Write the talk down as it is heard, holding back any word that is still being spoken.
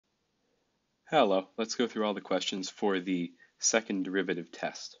Hello, let's go through all the questions for the second derivative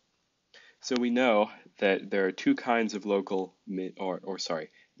test. So we know that there are two kinds of local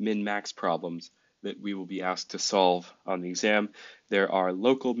min-max problems that we will be asked to solve on the exam. There are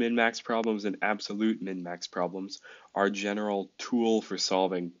local min-max problems and absolute min-max problems. Our general tool for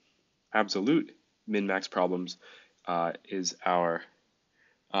solving absolute min-max problems is our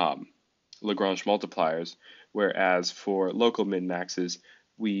Lagrange multipliers, whereas for local min-maxes,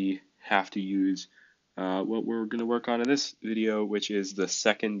 we have to use what we're going to work on in this video, which is the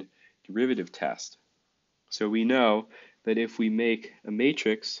second derivative test. So we know that if we make a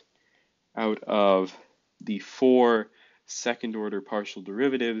matrix out of the four second-order partial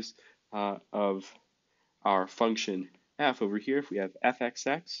derivatives of our function f over here, if we have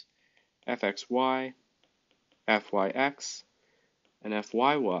fxx, fxy, fyx, and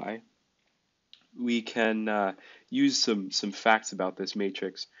fyy, we can use some facts about this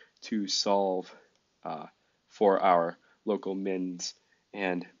matrix to solve for our local mins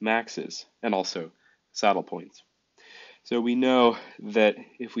and maxes, and also saddle points. So we know that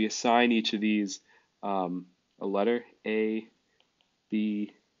if we assign each of these a letter, A,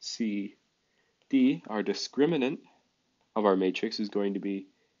 B, C, D, our discriminant of our matrix is going to be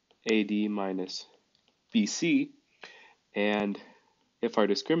AD minus BC, and if our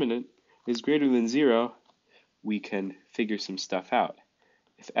discriminant is greater than 0, we can figure some stuff out.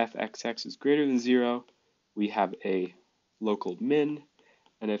 If fxx is greater than 0, we have a local min,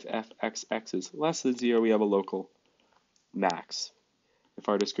 and if fxx is less than 0, we have a local max. If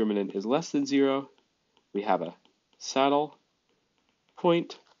our discriminant is less than 0, we have a saddle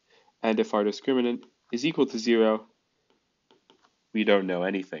point, and if our discriminant is equal to 0, we don't know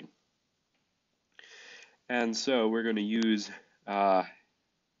anything. And so we're going to use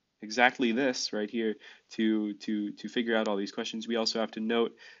exactly this right here to figure out all these questions. We also have to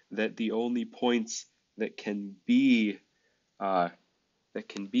note that the only points that can be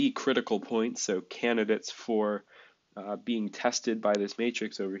critical points, so candidates for being tested by this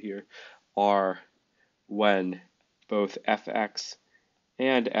matrix over here, are when both fx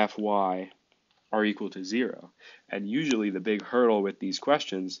and fy are equal to 0. And usually the big hurdle with these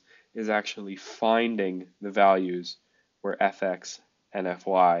questions is actually finding the values where fx and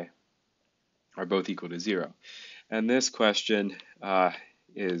fy are both equal to 0. And this question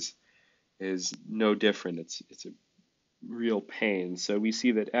is no different. It's a real pain. So we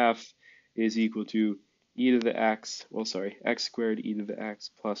see that f is equal to x squared e to the x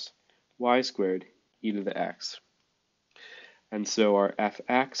plus y squared e to the x. And so our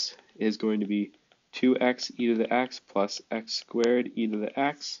fx is going to be 2x e to the x plus x squared e to the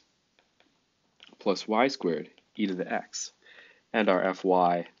x plus y squared e to the x. And our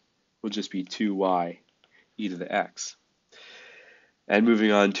fy will just be 2y e to the x. And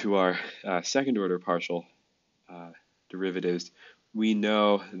moving on to our second order partial derivatives, we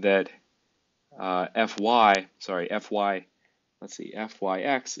know that fyx,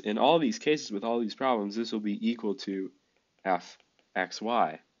 in all these cases with all these problems, this will be equal to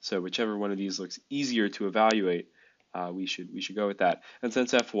fxy. So whichever one of these looks easier to evaluate, we should go with that. And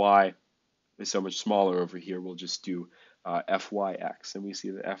since fy is so much smaller over here, we'll just do fyx. And we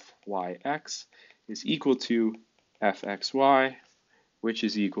see that fyx is equal to fxy, which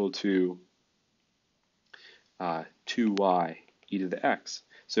is equal to 2y e to the x.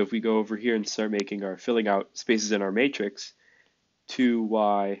 So if we go over here and start filling out spaces in our matrix,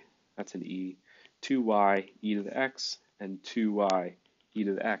 2y, that's an e, 2y e to the x and 2y e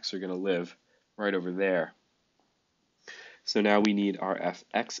to the x are going to live right over there. So now we need our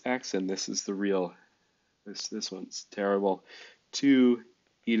fxx, and this is the real, this one's terrible, 2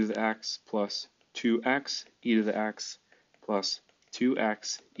 e to the x plus 2x e to the x plus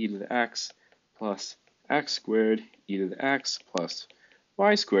 2x e to the x plus x squared e to the x plus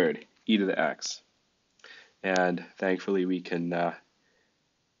y squared e to the x. And thankfully we can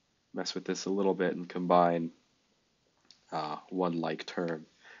mess with this a little bit and combine one like term.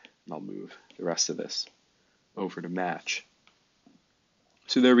 And I'll move the rest of this over to match.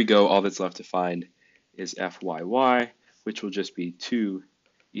 So there we go. All that's left to find is fyy, which will just be 2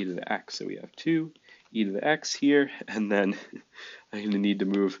 e to the x. So we have 2 e to the x here, and then I'm going to need to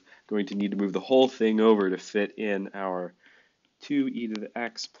move the whole thing over to fit in our 2 e to the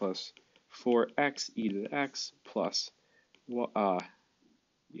x plus 4x e to the x plus y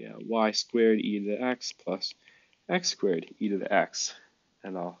squared e to the x plus x squared e to the x.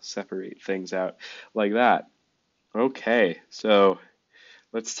 And I'll separate things out like that. Okay, so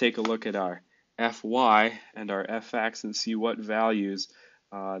let's take a look at our fy and our fx and see what values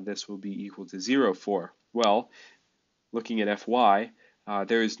this will be equal to 0 for. Well, looking at fy,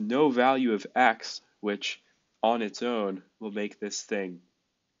 there is no value of x which on its own will make this thing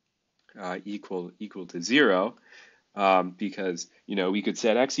equal to 0, because we could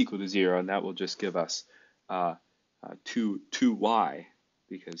set x equal to 0 and that will just give us 2y,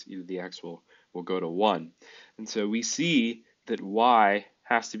 because e to the x will go to 1. And so we see that y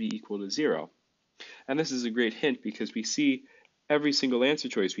has to be equal to 0. And this is a great hint because we see every single answer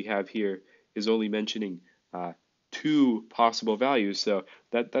choice we have here is only mentioning 2 possible values. So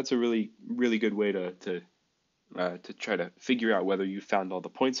that's a really good way to try to figure out whether you found all the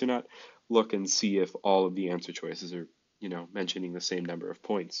points or not. Look and see if all of the answer choices are mentioning the same number of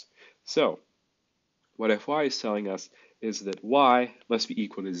points. So what fy is telling us is that y must be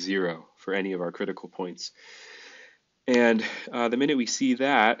equal to 0 for any of our critical points. And the minute we see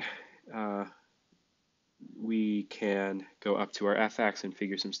that, we can go up to our fx and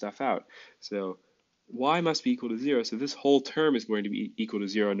figure some stuff out. So y must be equal to 0, so this whole term is going to be equal to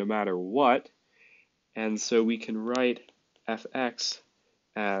 0 no matter what. And so we can write fx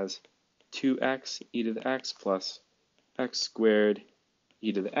as 2x e to the x plus x squared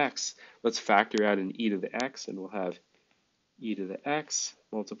e to the x. Let's factor out an e to the x, and we'll have e to the x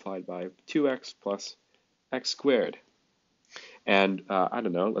multiplied by 2x plus x squared. And I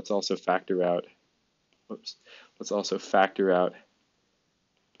don't know, let's also factor out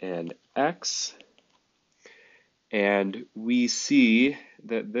an x. And we see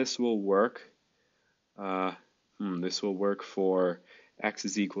that this will work. This will work for x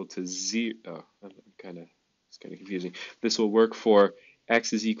is equal to 0. Oh, it's kind of confusing. This will work for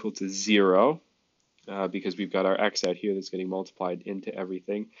x is equal to 0 because we've got our x out here that's getting multiplied into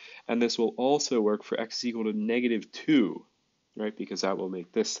everything. And this will also work for x is equal to -2, right? Because that will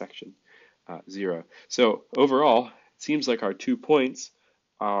make this section 0. So overall, it seems like our 2 points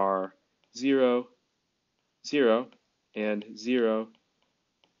are 0, 0, and 0,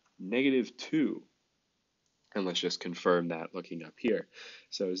 -2. And let's just confirm that looking up here.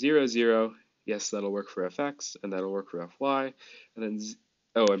 So 0, 0, yes, that'll work for fx, and that'll work for fy. And then,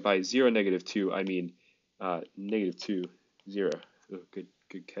 and by 0, -2, I mean -2, 0. Oh, good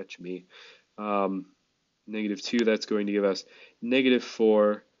catch, me. -2, that's going to give us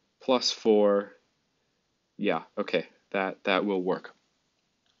 -4 plus 4. Yeah, okay, that will work.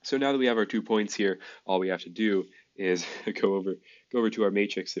 So now that we have our 2 points here, all we have to do is go over to our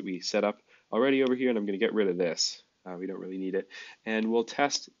matrix that we set up already over here, and I'm going to get rid of this. We don't really need it. And we'll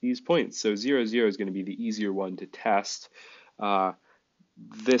test these points. So 0, 0 is going to be the easier one to test.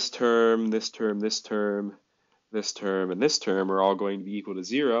 This term, this term, this term, this term, and this term are all going to be equal to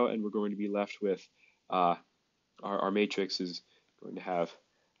 0, and we're going to be left with our matrix is going to have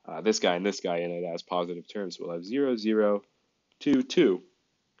this guy and this guy in it as positive terms. So we'll have 0, 0, 2, 2.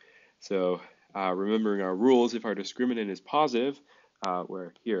 So remembering our rules, if our discriminant is positive,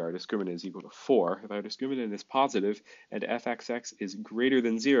 where here our discriminant is equal to 4, if our discriminant is positive and fxx is greater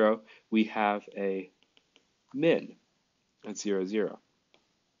than 0, we have a min at 0, 0.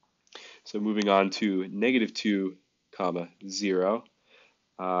 So moving on to -2, 0,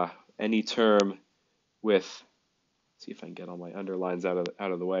 any term with, let's see if I can get all my underlines out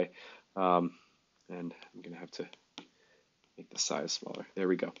of the way, and I'm going to have to make the size smaller. There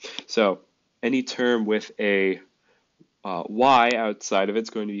we go. So any term with a y outside of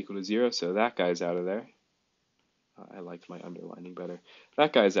it's going to be equal to 0, so that guy's out of there. I liked my underlining better.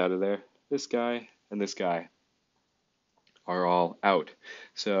 That guy's out of there. This guy and this guy are all out.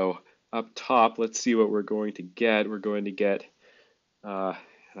 So up top, let's see what we're going to get. We're going to get, I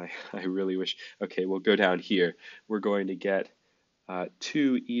really wish, okay, we'll go down here. We're going to get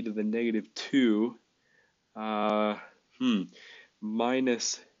 2e to the -2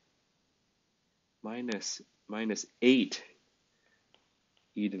 minus 8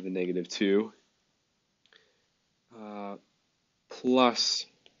 e to the -2 plus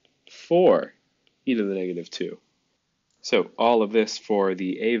 4 e to the -2. So all of this for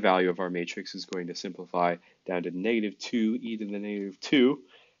the a value of our matrix is going to simplify down to -2 e to the -2,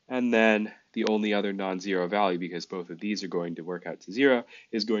 and then the only other non-zero value, because both of these are going to work out to 0,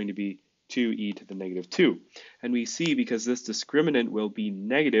 is going to be 2e to the -2. And we see, because this discriminant will be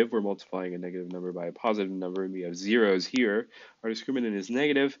negative, we're multiplying a negative number by a positive number, and we have zeros here. Our discriminant is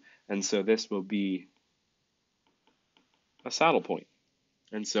negative, and so this will be a saddle point.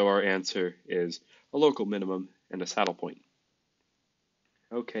 And so our answer is a local minimum and a saddle point.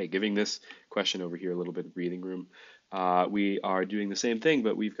 Okay, giving this question over here a little bit of breathing room. We are doing the same thing,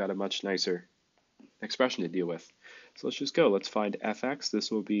 but we've got a much nicer expression to deal with. So let's just go. Let's find fx. This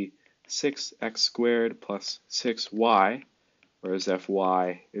will be 6x squared plus 6y, whereas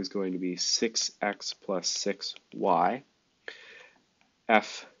fy is going to be 6x plus 6y.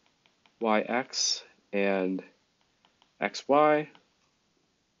 fyx and xy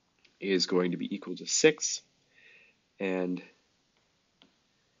is going to be equal to 6, and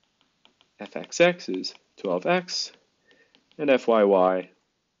fxx is 12x, and fyy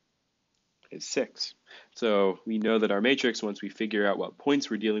is 6. So we know that our matrix, once we figure out what points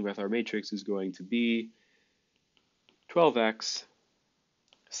we're dealing with, our matrix is going to be 12x,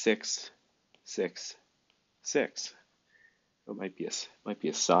 6, 6, 6. It might be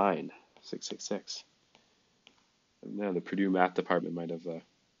a sign, 666. Now the Purdue Math Department might have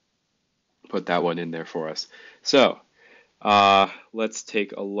put that one in there for us. So let's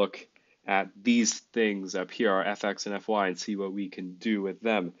take a look at these things up here, our fx and fy, and see what we can do with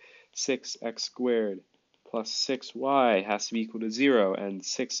them. 6x squared plus 6y has to be equal to 0, and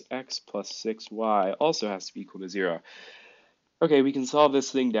 6x plus 6y also has to be equal to 0. Okay, we can solve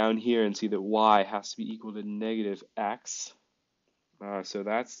this thing down here and see that y has to be equal to negative x. So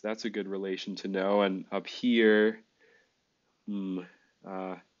that's a good relation to know. And up here, we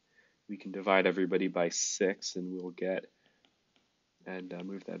can divide everybody by 6, and we'll get, and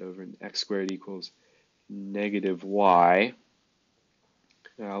move that over, and x squared equals negative y.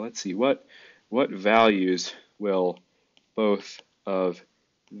 Now let's see, what values will both of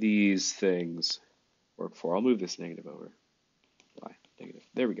these things work for? I'll move this negative over. Y, negative.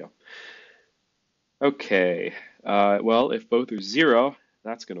 There we go. Okay, well, if both are 0,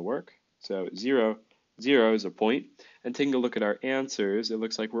 that's going to work. So 0, 0 is a point. And taking a look at our answers, it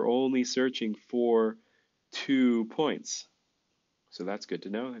looks like we're only searching for 2 points. So that's good to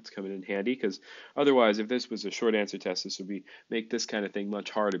know. That's coming in handy, because otherwise, if this was a short answer test, this would make this kind of thing much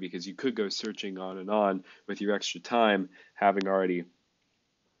harder, because you could go searching on and on with your extra time, having already,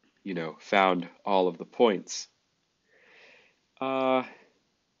 found all of the points.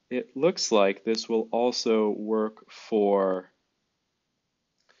 It looks like this will also work for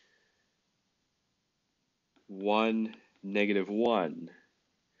 1, negative 1,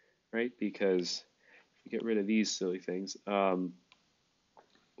 right? Because if we get rid of these silly things, 1,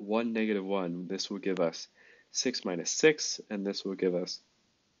 negative 1, this will give us 6 minus 6, and this will give us,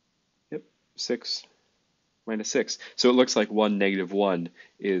 6 minus 6. So it looks like 1, negative 1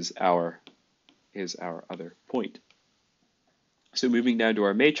 is our other point. So moving down to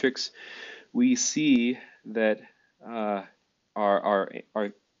our matrix, we see that our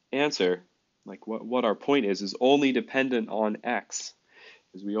answer, like what our point is only dependent on x,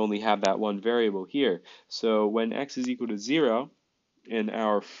 because we only have that one variable here. So when x is equal to 0, in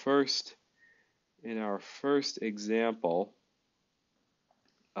our first example,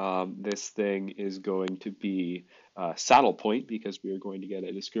 this thing is going to be saddle point, because we are going to get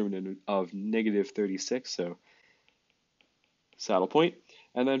a discriminant of negative 36, so saddle point.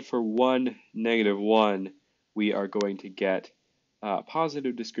 And then for 1, negative 1, we are going to get a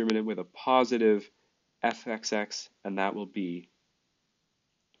positive discriminant with a positive fxx, and that will be,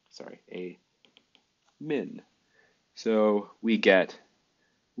 a min. So we get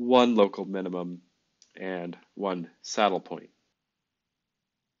 1 local minimum and 1 saddle point.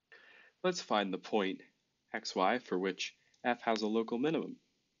 Let's find the point xy for which f has a local minimum.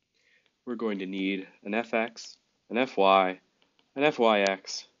 We're going to need an fx, an fy, an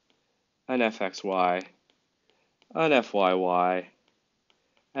fyx, an fxy, an fyy,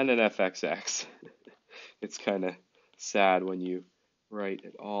 and an fxx. It's kind of sad when you write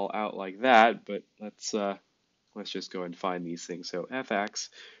it all out like that, but let's just go and find these things. So fx,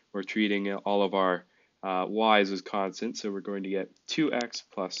 we're treating all of our y's as constant, so we're going to get 2x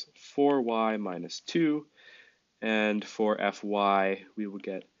plus 4y minus 2, and for fy, we will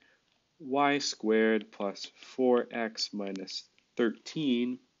get y squared plus 4x minus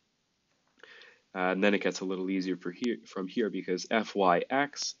 13. And then it gets a little easier from here, because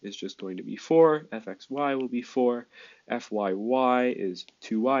fyx is just going to be 4, fxy will be 4, fyy is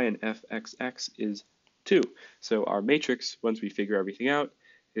 2y, and fxx is 2. So our matrix, once we figure everything out,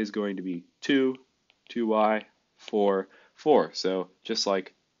 is going to be 2, 2y, 4, 4. So just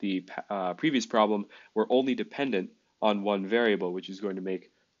like the previous problem, we're only dependent on one variable, which is going to make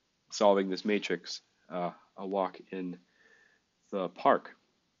solving this matrix a walk in the park.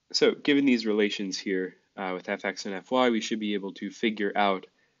 So given these relations here with fx and fy, we should be able to figure out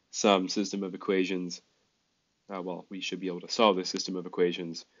some system of equations. We should be able to solve this system of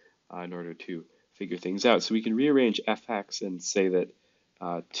equations in order to figure things out. So we can rearrange fx and say that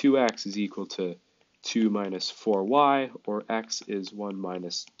 2x is equal to 2 minus 4y, or x is 1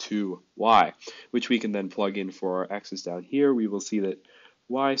 minus 2y, which we can then plug in for our x's down here. We will see that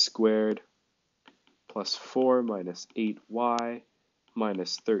y squared plus 4 minus 8y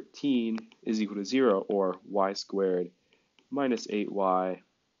minus 13 is equal to 0, or y squared minus 8y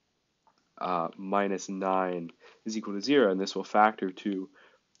minus 9 is equal to 0, and this will factor to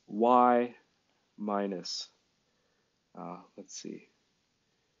y minus, let's see,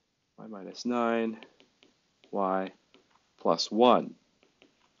 y minus 9, y plus 1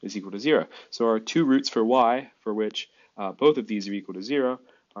 is equal to 0. So our two roots for y, for which both of these are equal to 0,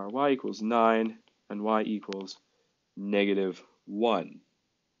 are y equals 9 and y equals negative 1.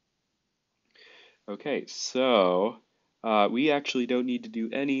 Okay, so we actually don't need to do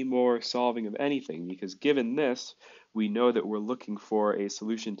any more solving of anything, because given this, we know that we're looking for a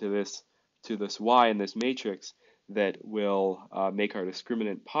solution to this y in this matrix that will make our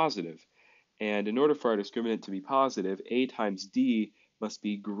discriminant positive. And in order for our discriminant to be positive, a times d must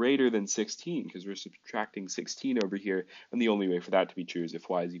be greater than 16, because we're subtracting 16 over here, and the only way for that to be true is if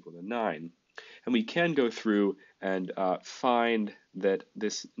y is equal to 9. And we can go through and find that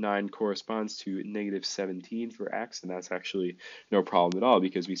this 9 corresponds to negative 17 for x, and that's actually no problem at all,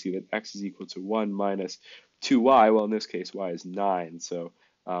 because we see that x is equal to 1 minus 2y. Well, in this case, y is 9, so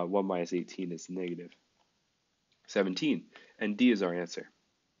 1 minus 18 is negative 17, and d is our answer.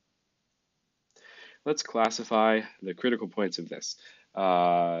 Let's classify the critical points of this.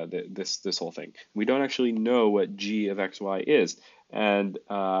 This whole thing. We don't actually know what g of xy is, and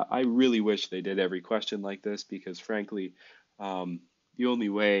I really wish they did every question like this, because frankly, the only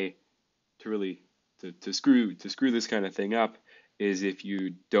way to really to screw this kind of thing up is if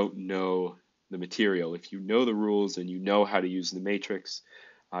you don't know the material. If you know the rules and you know how to use the matrix,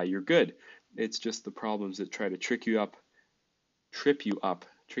 you're good. It's just the problems that try to trip you up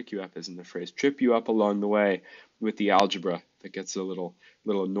isn't the phrase, trip you up along the way with the algebra that gets a little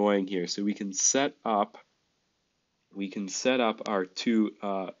annoying here. So we can set up our two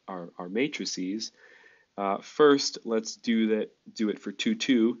our matrices. First, let's do it for 2,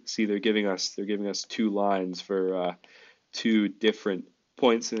 2. See, they're giving us 2 lines for 2 different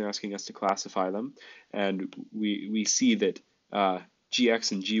points, and they're asking us to classify them. And we see that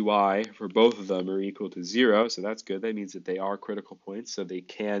gx and gy for both of them are equal to 0, so that's good. That means that they are critical points, so they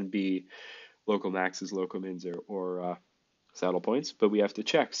can be local maxes, local mins, or saddle points, but we have to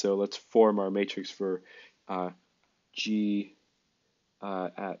check. So let's form our matrix for g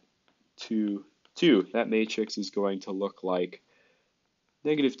at 2, 2. That matrix is going to look like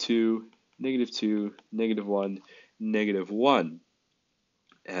negative 2, negative 2, negative 1, negative 1.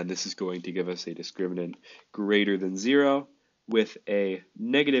 And this is going to give us a discriminant greater than 0 with a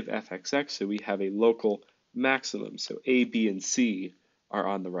negative fxx, so we have a local maximum. So A, B, and C are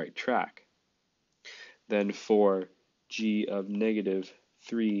on the right track. Then for g of negative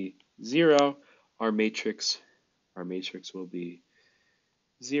 3, 0, our matrix will be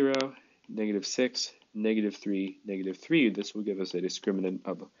 0, negative 6, negative 3, negative 3. This will give us a discriminant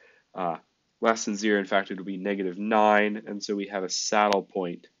of less than 0. In fact, it will be negative 9, and so we have a saddle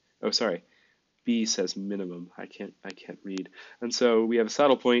point. Oh, sorry. B says minimum. I can't read. And so we have a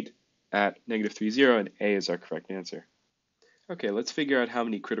saddle point at negative 3, 0, and A is our correct answer. Okay, let's figure out how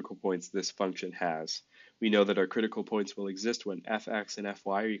many critical points this function has. We know that our critical points will exist when fx and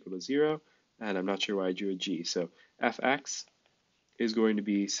fy are equal to 0, and I'm not sure why I drew a g. So fx is going to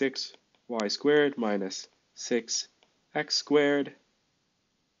be 6y squared minus 6x squared.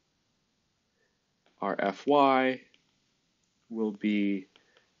 Our fy will be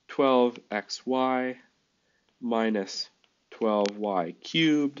 12xy minus 12y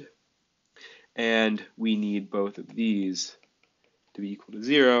cubed, and we need both of these to be equal to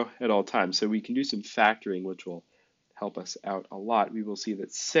 0 at all times. So we can do some factoring, which will help us out a lot. We will see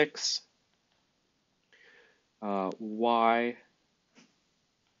that 6 y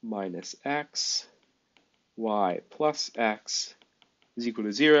minus x, y plus x is equal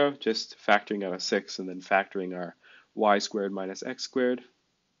to 0, just factoring out a 6 and then factoring our y squared minus x squared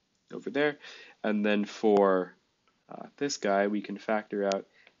over there. And then for this guy, we can factor out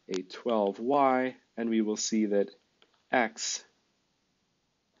a 12y, and we will see that x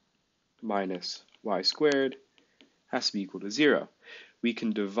minus y squared has to be equal to 0. We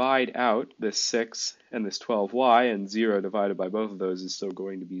can divide out this 6 and this 12y, and 0 divided by both of those is still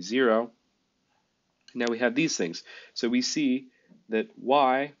going to be 0. Now we have these things. So we see that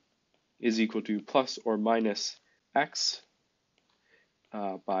y is equal to plus or minus x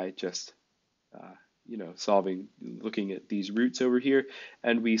by just looking at these roots over here,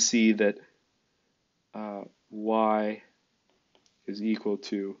 and we see that y is equal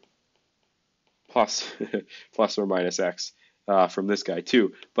to plus or minus x from this guy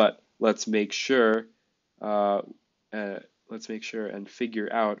too. But let's make sure and figure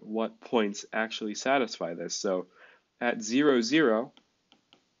out what points actually satisfy this. So at 0, 0,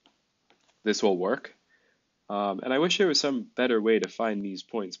 this will work. And I wish there was some better way to find these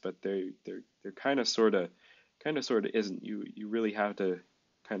points, but they're kind of sorta isn't. You really have to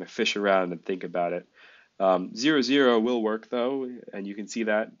kind of fish around and think about it. 0, 0 will work though, and you can see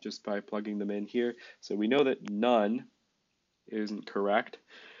that just by plugging them in here. So we know that none isn't correct.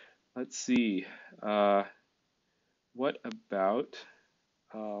 Let's see. What about,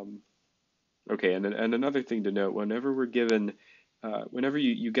 um, okay, and another thing to note, whenever we're given, whenever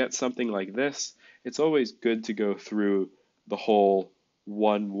you get something like this, it's always good to go through the whole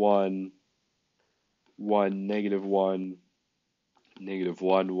 1, 1, 1, -1,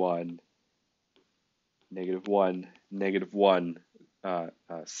 -1, 1, -1, -1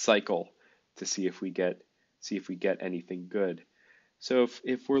 cycle to see if we get anything good. So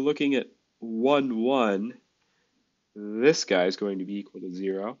if we're looking at 1, 1, this guy is going to be equal to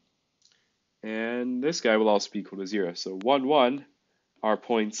 0, and this guy will also be equal to 0. So 1, 1 are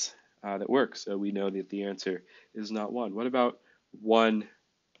points that work. So we know that the answer is not 1. What about 1?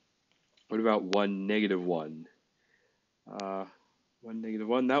 What about 1, -1? 1,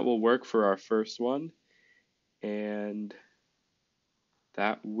 -1, that will work for our first one, and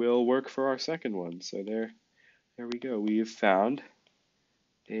that will work for our second one. So there we go. We have found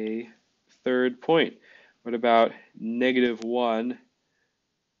a third point. What about -1,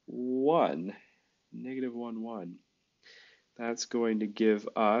 1? -1, 1. That's going to give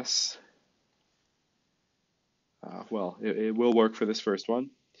us, well, it will work for this first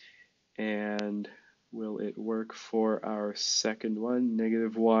one. And will it work for our second one?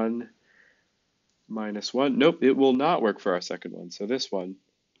 -1, -1. Nope, it will not work for our second one. So this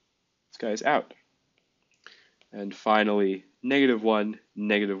guy's out. And finally, -1,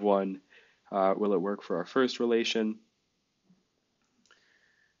 -1. Will it work for our first relation?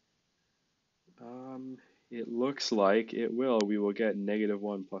 It looks like it will. We will get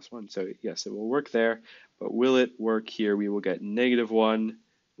 -1 + 1. So yes, it will work there. But will it work here? We will get -1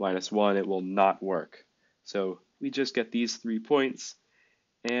 -1. It will not work. So we just get these 3 points.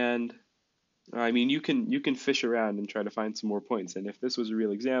 And I mean, you can fish around and try to find some more points. And if this was a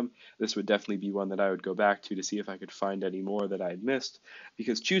real exam, this would definitely be one that I would go back to see if I could find any more that I had missed.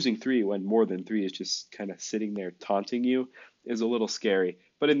 Because choosing 3 when more than 3 is just kind of sitting there taunting you is a little scary.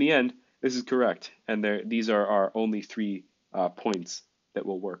 But in the end, this is correct. And these are our only 3 points that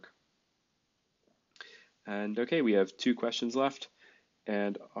will work. And okay, we have 2 questions left.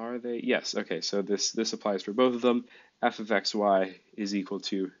 And are they? Yes. Okay, so this applies for both of them. F of xy is equal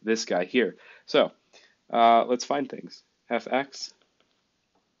to this guy here. So let's find things. Fx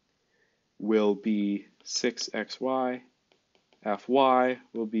will be 6xy. Fy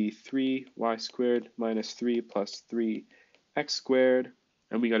will be 3y squared minus 3 plus 3x squared.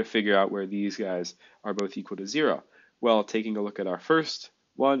 And we got to figure out where these guys are both equal to 0. Well, taking a look at our first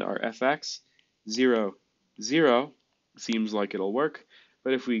one, our fx, 0, 0, seems like it'll work.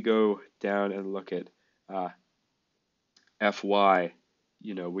 But if we go down and look at fy,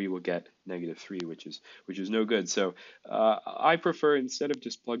 we will get -3, which is no good. So I prefer, instead of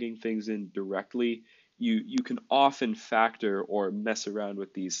just plugging things in directly, you can often factor or mess around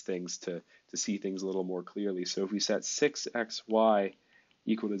with these things to see things a little more clearly. So if we set 6xy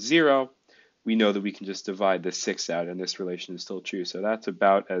equal to 0, we know that we can just divide the 6 out, and this relation is still true. So that's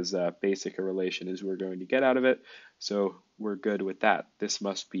about as basic a relation as we're going to get out of it. So we're good with that. This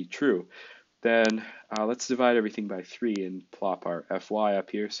must be true. Then let's divide everything by 3 and plop our fy up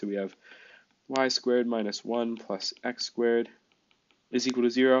here. So we have y squared minus 1 plus x squared is equal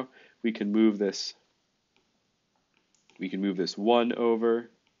to 0. We can move this 1 over,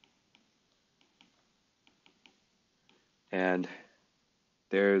 and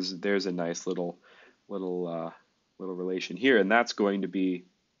there's a nice little relation here, and that's going to be,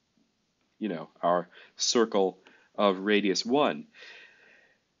 our circle of radius 1.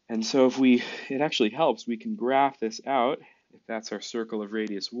 And so it actually helps, we can graph this out. If that's our circle of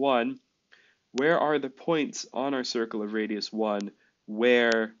radius 1, where are the points on our circle of radius 1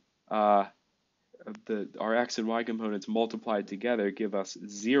 where our x and y components multiplied together give us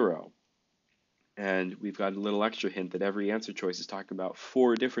 0? And we've got a little extra hint that every answer choice is talking about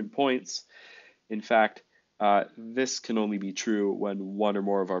 4 different points. In fact, this can only be true when one or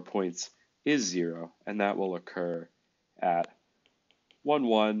more of our points is 0, and that will occur at 1,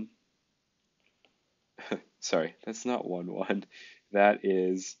 1. Sorry, that's not 1, 1. That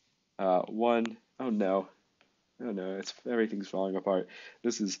is 1. Oh no. Oh no, everything's falling apart.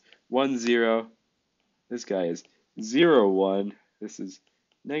 This is 1, 0. This guy is 0, 1. This is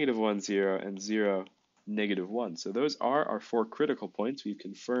 -1, 0, and 0, -1. So those are our 4 critical points. We've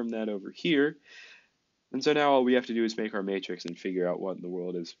confirmed that over here. And so now all we have to do is make our matrix and figure out what in the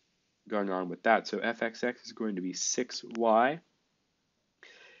world is going on with that. So fxx is going to be 6y.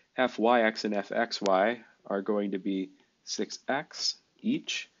 Fyx and fxy are going to be 6x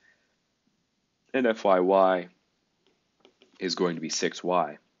each. And fyy is going to be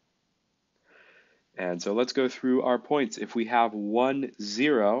 6y. And so let's go through our points. If we have 1,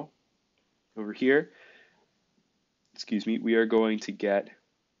 0 over here, we are going to get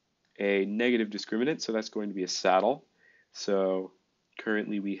a negative discriminant, so that's going to be a saddle. So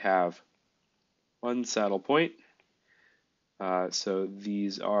currently we have one saddle point. So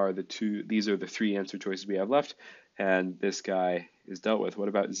these are the three answer choices we have left, and this guy is dealt with. What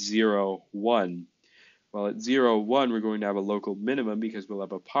about 0, 1? Well, at 0, 1, we're going to have a local minimum because we'll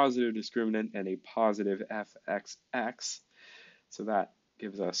have a positive discriminant and a positive fxx. So that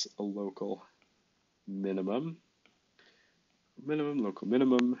gives us a local minimum. Local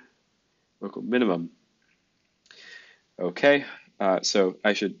minimum. Okay, so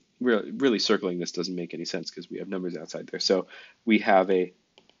I should really circling this doesn't make any sense because we have numbers outside there. So we have a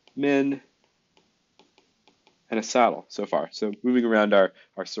min and a saddle so far. So moving around our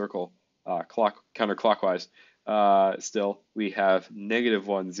circle counterclockwise, still we have negative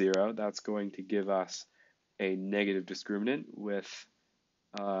 1, 0. That's going to give us a negative discriminant with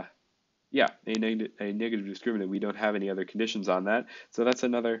a negative discriminant. We don't have any other conditions on that. So that's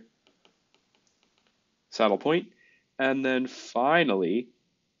another saddle point. And then finally,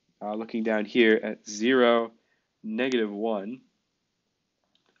 looking down here at 0, negative 1,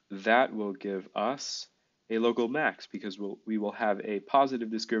 that will give us a local max because we will have a positive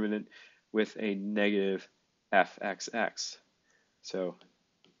discriminant with a negative fxx. So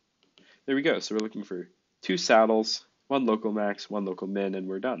there we go. So we're looking for 2 saddles, 1 local max, 1 local min, and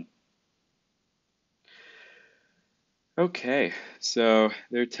we're done. Okay, so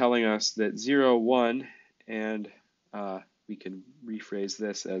they're telling us that 0, 1, and we can rephrase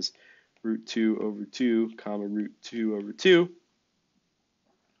this as root 2 over 2, comma root 2 over 2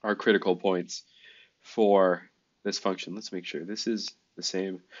 are critical points for this function. Let's make sure this is the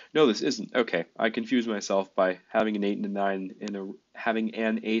same. No, this isn't. Okay, I confused myself by having an 8 and a 9 having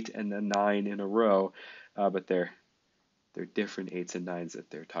an 8 and a 9 in a row, but they're different 8s and 9s that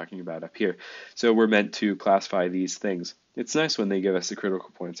they're talking about up here. So we're meant to classify these things. It's nice when they give us the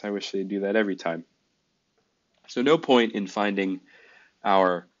critical points. I wish they'd do that every time. So no point in finding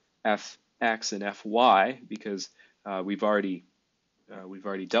our fx and fy because we've already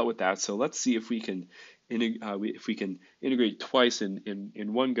dealt with that. So let's see if we can integrate twice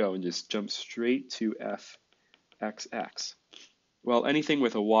in one go and just jump straight to fxx. Well, anything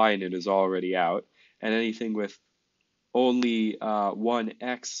with a y in it is already out, and anything with only one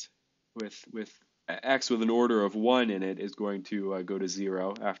x with x with an order of 1 in it is going to go to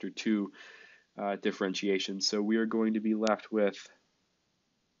 0 after 2 differentiations. So we are going to be left with,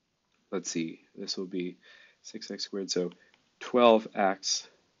 let's see, this will be 6x squared, so 12x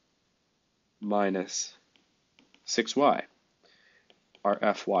minus 6y. Our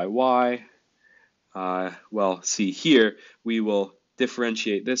fyy, well, see here, we will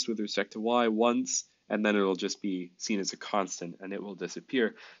differentiate this with respect to y once, and then it'll just be seen as a constant, and it will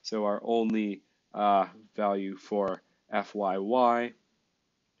disappear. So our only value for fyy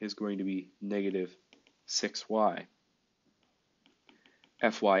is going to be negative 6y.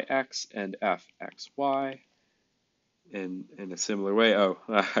 fyx and fxy in a similar way. Oh,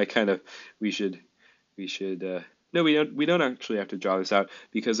 no, we don't actually have to draw this out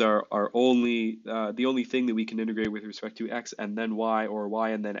because the only thing that we can integrate with respect to x and then y, or y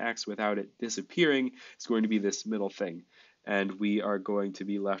and then x without it disappearing, is going to be this middle thing, and we are going to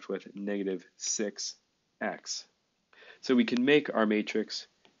be left with negative 6x. So we can make our matrix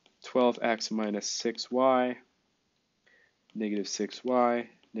 12x minus 6y, negative 6y,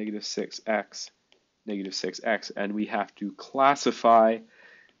 negative 6x, negative 6x, and we have to classify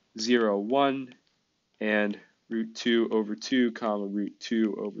 0, 1, and root 2 over 2, comma root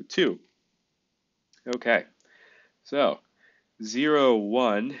 2 over 2. Okay, so 0,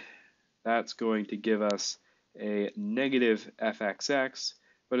 1, that's going to give us a negative fxx,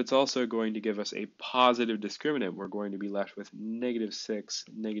 but it's also going to give us a positive discriminant. We're going to be left with negative 6,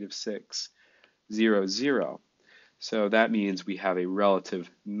 0, 0. So that means we have a relative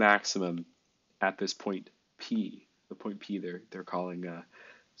maximum at this point P. The point P they're calling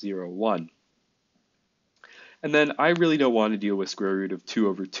 0, 1. And then I really don't want to deal with square root of 2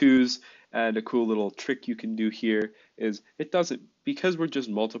 over 2's, and a cool little trick you can do here is because we're just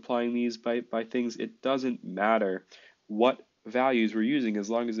multiplying these by things, it doesn't matter what values we're using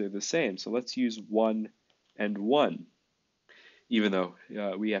as long as they're the same. So let's use 1 and 1, even though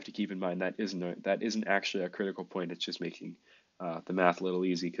we have to keep in mind that isn't actually a critical point, it's just making the math a little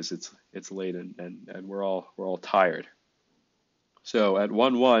easy because it's late and we're all tired. So at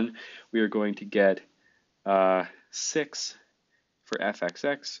 1, 1, we are going to get 6 for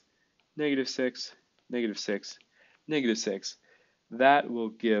fxx, -6, -6, -6. That will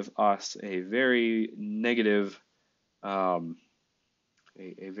give us a very negative, um,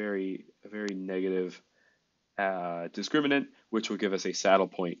 a very negative discriminant, which will give us a saddle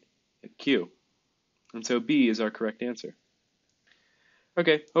point at Q. And so B is our correct answer.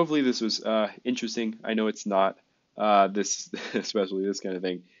 Okay, hopefully this was interesting. I know it's not. This, especially this kind of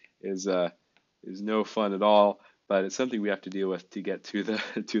thing, is no fun at all. But it's something we have to deal with to get to the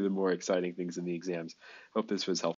to the more exciting things in the exams. Hope this was helpful.